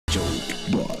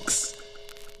Jokebox.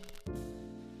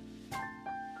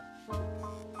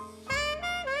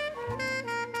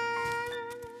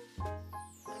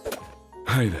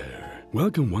 Hi there.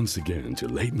 Welcome once again to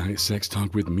Late Night Sex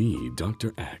Talk with me,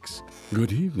 Dr. X.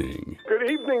 Good evening. Good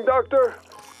evening, Doctor.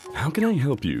 How can I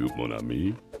help you, mon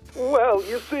ami? Well,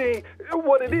 you see,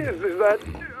 what it is that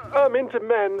I'm into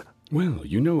men. Well,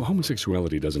 you know,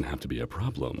 homosexuality doesn't have to be a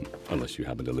problem unless you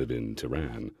happen to live in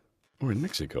Tehran, or in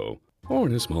Mexico, or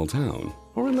in a small town,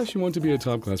 or unless you want to be a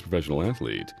top-class professional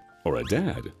athlete, or a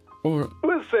dad, or...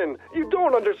 Listen, you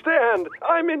don't understand.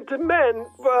 I'm into men,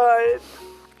 but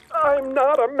I'm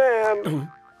not a man.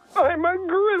 I'm a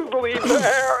grizzly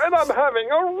bear, and I'm having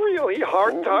a really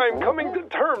hard time coming to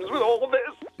terms with all this.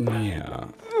 Yeah,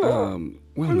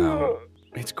 well now,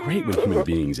 it's great when human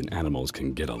beings and animals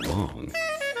can get along.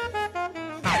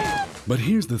 But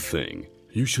here's the thing,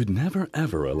 you should never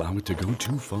ever allow it to go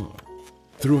too far.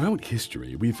 Throughout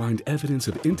history, we find evidence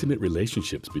of intimate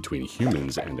relationships between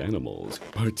humans and animals,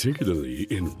 particularly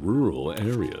in rural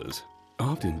areas.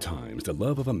 Oftentimes, the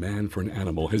love of a man for an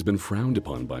animal has been frowned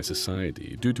upon by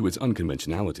society due to its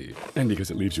unconventionality, and because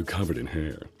it leaves you covered in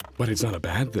hair. But it's not a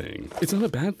bad thing. It's not a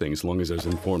bad thing so long as there's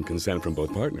informed consent from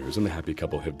both partners and the happy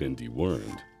couple have been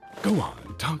dewormed. Go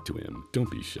on, talk to him.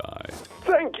 Don't be shy.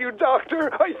 Thank you,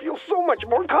 Doctor. I feel so much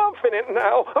more confident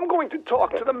now. I'm going to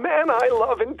talk to the man I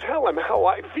love and tell him how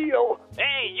I feel.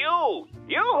 Hey, you!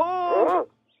 Yoo-hoo! Huh?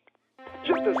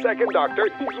 Just a second, Doctor.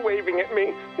 He's waving at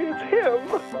me. It's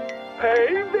him.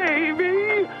 Hey,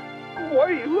 baby! Why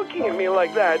are you looking at me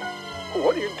like that?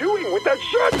 What are you doing with that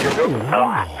shotgun?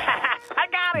 I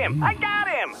got him! I got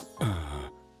him!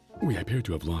 We appear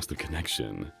to have lost the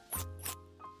connection.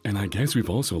 And I guess we've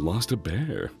also lost a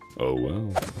bear. Oh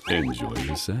well, enjoy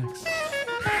the sex.